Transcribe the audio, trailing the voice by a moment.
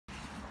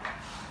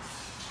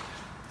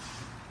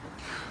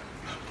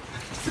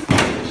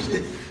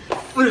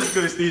What is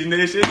good, Steezy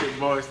Nation? It's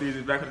boy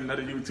Steezy back with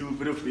another YouTube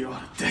video for y'all.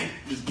 Dang,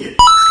 let's get it.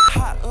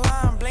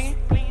 Hotline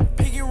blingin',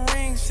 piggy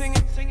ring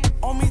singing,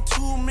 on me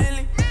 2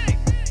 million.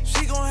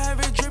 She gon'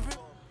 have it drippin'.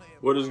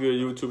 What is good,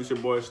 YouTube? It's your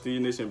boy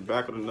Steezy Nation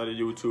back with another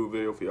YouTube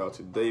video for y'all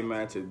today,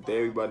 man. Today,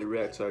 everybody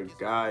react to a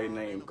guy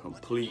named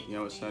Complete. You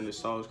know what I'm saying? This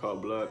song is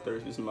called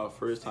Bloodthirst. This is my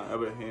first time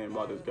ever hearing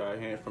about this guy,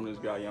 hearing from this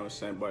guy. You know what I'm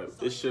saying? But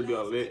this should be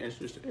a lit,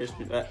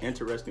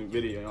 interesting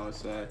video. You know what I'm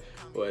saying?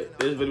 But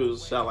this video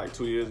was shot like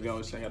 2 years ago. You know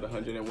what I'm saying? Had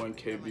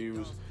 101K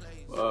views.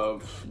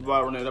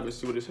 Run it up and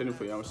see what it's hitting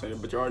for, you know what I'm saying?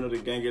 But you already know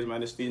the gang is,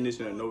 man. It's Steezy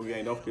Nation and no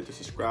gang. Don't forget to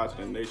subscribe to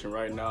the nation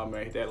right now,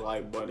 man. Hit that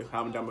like button.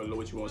 Comment down below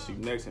what you want to see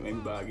next, and maybe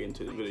by getting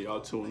into the video,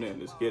 y'all tune in.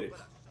 Let's get it.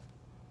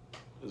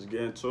 Let's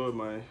get into it,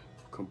 man.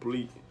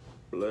 Complete,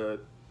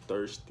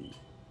 Bloodthirsty.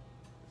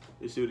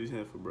 Let's see what he's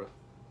hitting for, bro.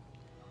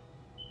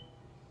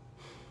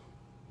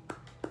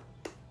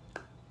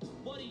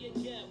 What do you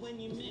get when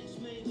you mix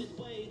me with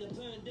way to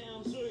burn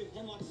down zoo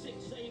and like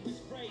 6 sabres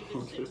sprayed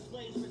and 6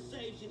 slaves for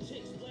saves your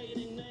chicks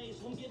blading nays.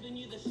 I'm giving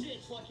you the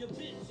shits like your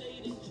bits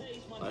eating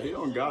chase. He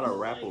don't got a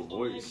rapper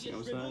voice, you know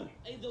what I'm saying?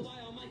 Either way,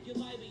 I'll make your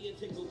labia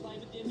tickle. Play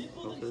with your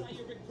nipple and say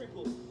you're a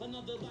cripple.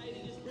 Another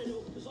lady is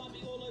brittle, cause I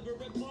be all over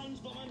red buns,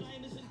 but my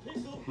name isn't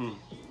Pickle. I'm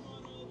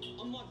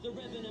like the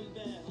Revenant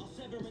Bear. I'll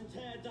sever and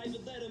tear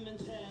David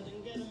Letterman's hair,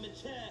 then get him a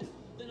chair.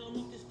 Then I'll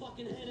knock his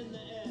fucking head in the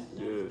air.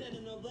 Now he's dead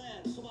in a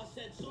lair, so I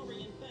said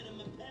sorry and fed him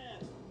a pair.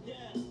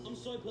 Yeah, I'm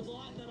so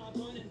polite that I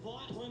don't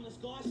invite homeless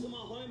guys to my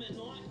home at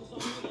night, cause I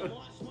know they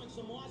might smoke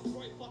some ice,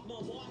 throat fuck my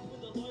wife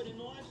with a load of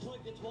knives, choke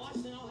it twice,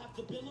 then I'll have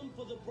to bill him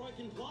for the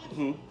broken pipe.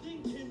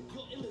 Thinking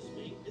you're ill as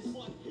me, it's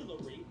like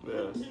Hillary.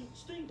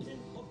 Stinking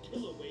of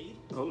killer weed.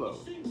 Hold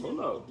up.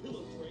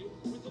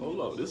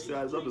 This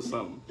guy's up to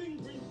something.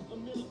 A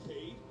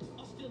millipede.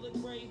 I still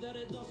agree that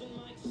it doesn't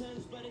make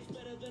sense, but it's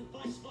better than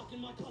face fucking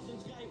my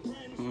cousin's gay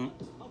friends.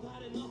 I've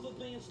had enough of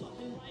being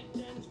stuck in rape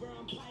dens where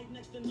I'm paid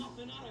next to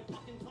nothing. I don't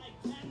fucking take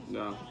tens.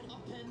 No. I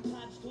pen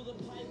pads till the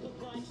paper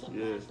breaks. I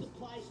pass the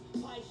place,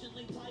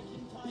 patiently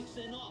taking takes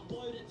and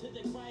upload it to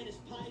the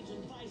greatest page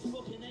on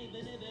Facebook. And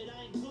even if it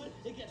ain't good,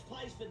 it gets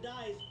plays for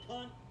days.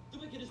 Cunt. The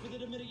wickedest with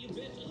it, admit it, you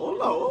bitch.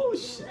 Hold up, oh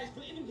shit.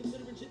 But even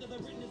considering shit that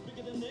they've written is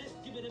bigger than this,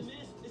 give it a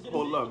miss.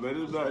 Hold up, man.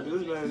 This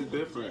man is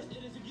different.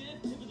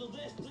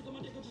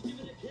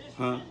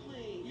 Huh?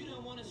 You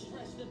don't want to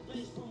stress the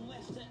base from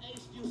west to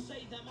east. You'll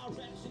say that my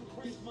reps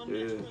increase. My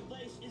next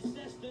release is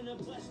destined to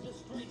bless the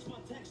streets. My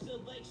texture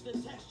lakes, the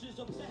textures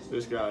of best.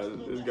 This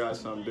guy's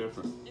something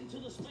different.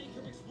 Until the speaker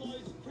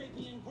explodes,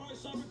 creepy and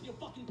gross. I rip your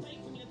fucking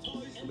feet from your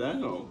toes.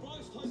 Damn.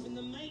 Roast, hoping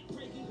the meat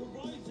breaking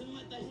corrodes and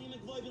let the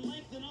hemoglobin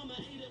leak. Then I'ma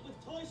eat it with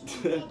toast.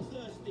 I'm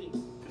bloodthirsty.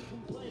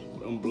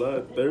 I'm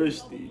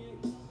bloodthirsty.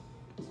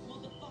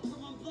 Motherfucker,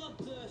 I'm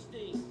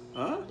bloodthirsty.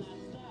 Huh?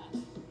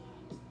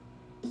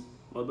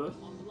 Mother?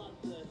 I'm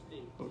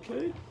bloodthirsty.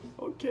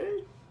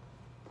 Okay.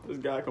 This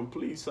guy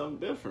Complete something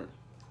different.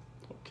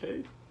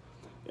 Okay.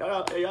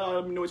 Y'all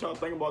let me know what y'all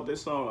think about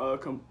this song,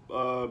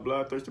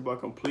 Bloodthirsty by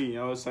Complete. You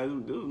know what I'm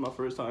saying? This was my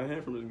first time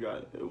hearing from this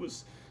guy.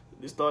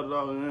 It started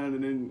out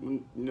and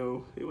then, you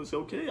know, it was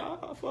okay.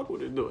 I fuck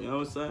with it though, you know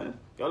what I'm saying?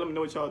 Y'all let me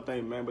know what y'all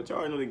think, man. But y'all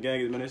already know the gang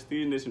is, man. It's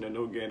Steezy Nation and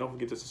no gang. Don't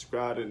forget to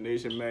subscribe to the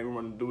nation, man.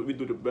 We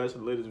do the best,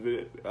 the latest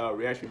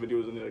reaction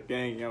videos in the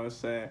gang, you know what I'm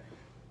saying?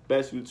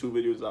 Best YouTube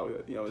videos out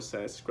here, you know what I'm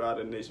saying? Subscribe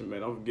to the nation, man.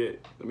 Don't forget.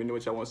 Let me know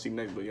what y'all want to see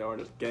next, but y'all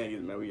already know the gang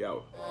is, man. We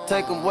out.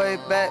 Take 'em way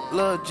back,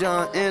 Lil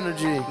John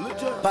energy.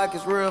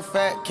 Pockets real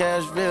fat,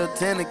 Cashville,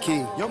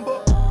 Tennessee.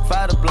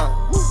 Fire the blunt,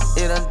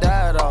 it done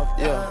died off,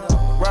 yeah.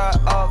 Ride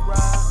off,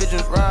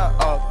 bitches ride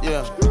off,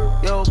 yeah.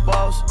 Yo,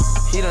 boss,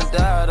 he done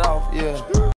died off, yeah.